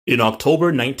In October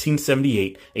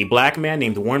 1978, a black man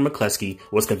named Warren McCleskey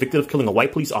was convicted of killing a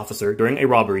white police officer during a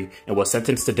robbery and was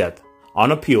sentenced to death.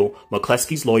 On appeal,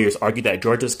 McCleskey's lawyers argued that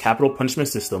Georgia's capital punishment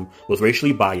system was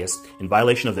racially biased in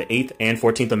violation of the 8th and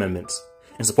 14th Amendments.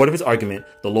 In support of his argument,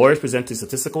 the lawyers presented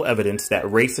statistical evidence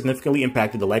that race significantly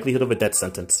impacted the likelihood of a death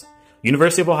sentence.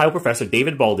 University of Ohio professor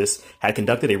David Baldus had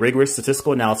conducted a rigorous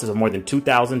statistical analysis of more than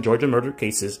 2,000 Georgia murder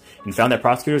cases and found that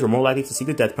prosecutors were more likely to seek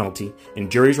the death penalty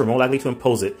and juries were more likely to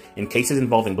impose it in cases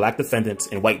involving black defendants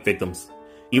and white victims.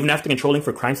 Even after controlling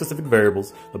for crime-specific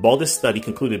variables, the Baldus study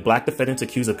concluded black defendants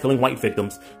accused of killing white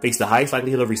victims faced the highest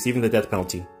likelihood of receiving the death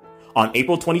penalty. On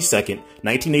April 22,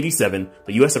 1987,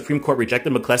 the U.S. Supreme Court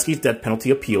rejected McCleskey's death penalty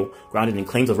appeal grounded in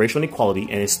claims of racial inequality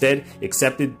and instead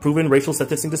accepted proven racial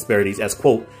sentencing disparities as,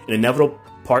 quote, an inevitable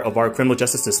part of our criminal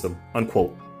justice system,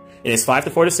 unquote. In its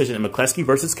 5-4 decision in McCleskey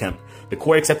v. Kemp, the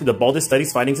court accepted the Baldus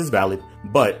study's findings as valid,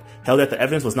 but held that the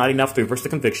evidence was not enough to reverse the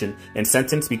conviction and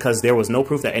sentenced because there was no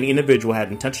proof that any individual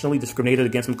had intentionally discriminated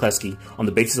against McCleskey on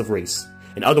the basis of race.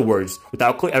 In other words,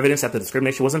 without clear evidence that the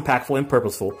discrimination was impactful and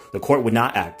purposeful, the court would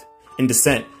not act. In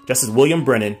dissent, Justice William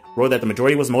Brennan wrote that the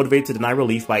majority was motivated to deny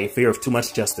relief by a fear of too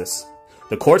much justice.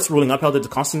 The court's ruling upheld the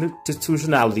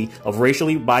constitutionality of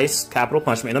racially biased capital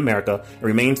punishment in America and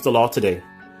remains the law today.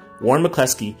 Warren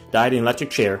McCleskey died in an electric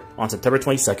chair on September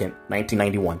 22,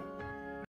 1991.